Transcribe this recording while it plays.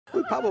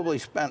We probably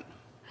spent,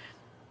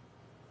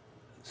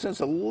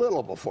 since a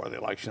little before the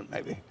election,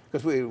 maybe,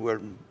 because we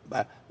were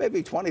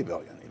maybe 20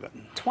 billion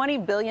even.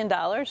 $20 billion?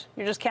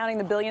 You're just counting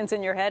the billions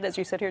in your head as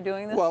you sit here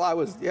doing this? Well, I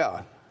was,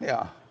 yeah.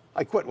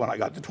 I quit when I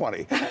got to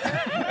 20.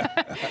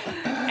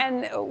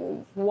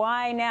 And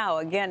why now?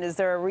 Again, is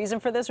there a reason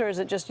for this, or is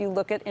it just you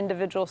look at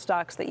individual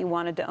stocks that you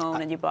wanted to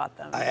own and you bought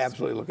them? I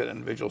absolutely look at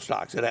individual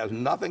stocks. It has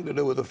nothing to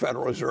do with the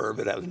Federal Reserve.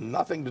 It has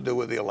nothing to do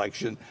with the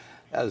election.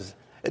 It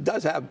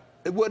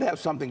would have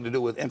something to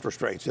do with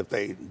interest rates if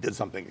they did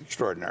something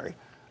extraordinary.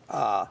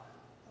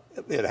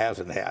 It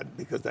hasn't had,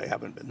 because they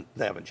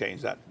haven't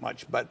changed that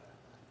much. But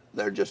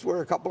there just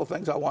were a couple of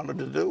things I wanted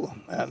to do,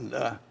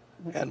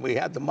 and we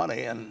had the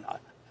money, and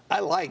I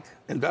like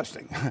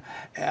investing,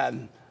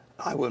 and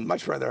I would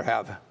much rather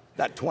have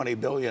that 20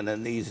 billion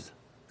in these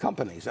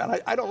companies.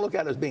 And I don't look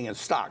at it as being in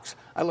stocks.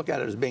 I look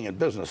at it as being in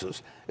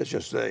businesses. It's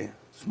just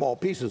small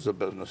pieces of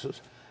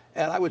businesses.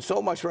 And I would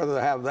so much rather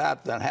have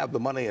that than have the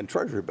money in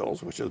Treasury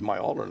bills, which is my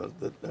alternate.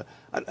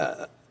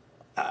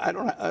 I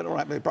don't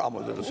have any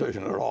problem with the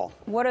decision at all.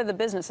 What are the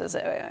businesses?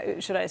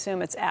 Should I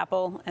assume it's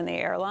Apple and the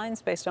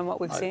airlines, based on what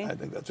we've seen? I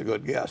think that's a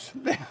good guess.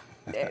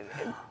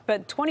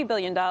 But $20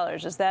 billion,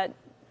 is that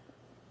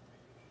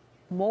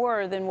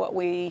more than what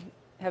we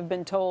have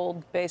been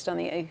told based on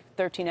the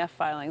 13F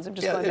filings? I'm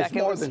just going back. It's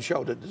more than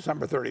showed at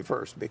December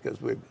 31st,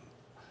 because we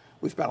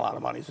spent a lot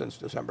of money since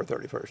December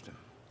 31st.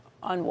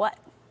 On what?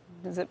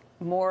 Is it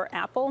more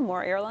Apple,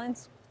 more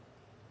airlines?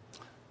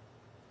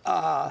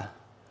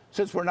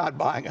 Since we're not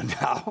buying it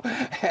now,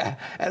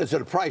 and it's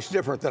at a price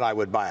different than I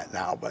would buy it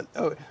now, but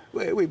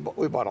we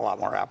bought a lot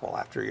more Apple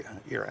after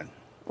year-end.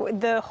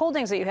 The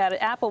holdings that you had,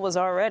 Apple was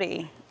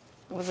already,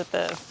 was it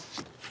the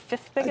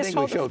fifth biggest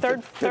holding? I think we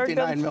showed third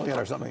 59 million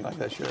or something like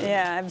that. Sure.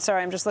 Yeah, I'm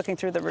sorry, I'm just looking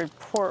through the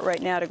report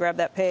right now to grab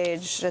that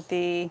page.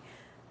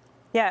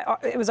 Yeah,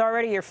 it was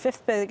already your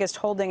fifth biggest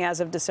holding as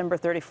of December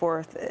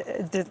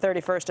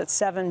 31st at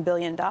 $7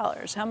 billion.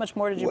 How much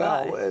more did you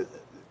buy?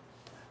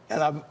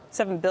 And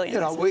 $7 billion.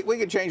 You know, we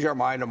could change our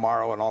mind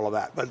tomorrow and all of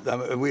that,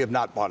 but we have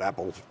not bought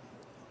Apple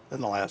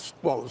in the last,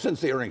 since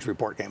the earnings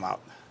report came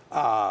out,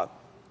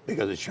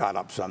 because it shot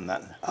up some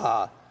then.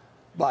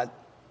 But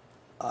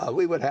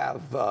we would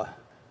have,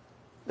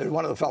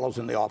 one of the fellows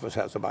in the office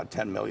has about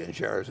 10 million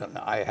shares, and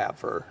I have,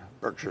 for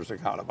Berkshire's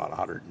account, about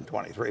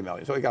 123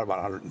 million. So we got about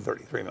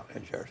 133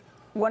 million shares.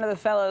 One of the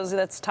fellows,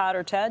 that's Todd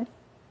or Ted?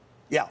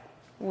 Yeah.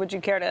 Would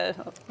you care to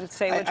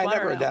say which one? I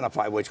never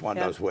identify which one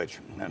does which.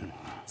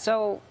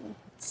 So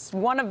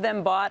one of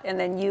them bought, and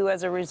then you,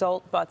 as a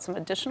result, bought some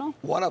additional?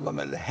 One of them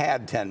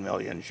had 10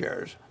 million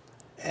shares,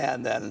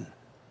 and then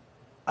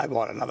I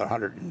bought another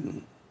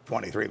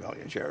 123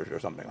 million shares or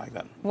something like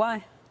that.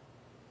 Why?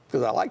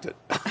 Because I liked it.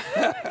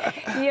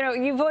 You know,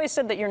 you've always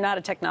said that you're not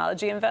a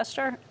technology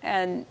investor,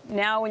 and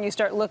now when you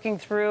start looking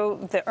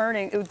through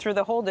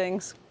the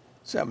holdings.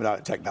 So I'm not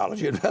a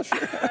technology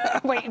investor.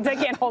 Wait, they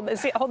can't hold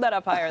this. Hold that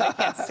up higher. They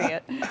can't see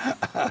it.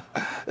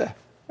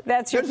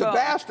 That's your There's a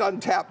vast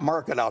untapped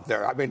market out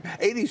there. I mean,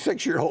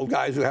 86-year-old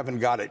guys who haven't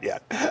got it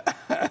yet.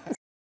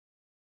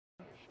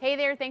 Hey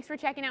there, thanks for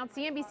checking out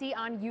CNBC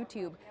on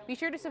YouTube. Be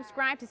sure to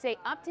subscribe to stay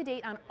up to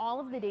date on all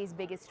of the day's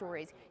biggest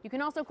stories. You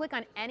can also click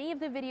on any of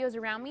the videos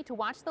around me to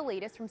watch the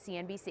latest from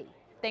CNBC.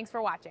 Thanks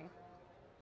for watching.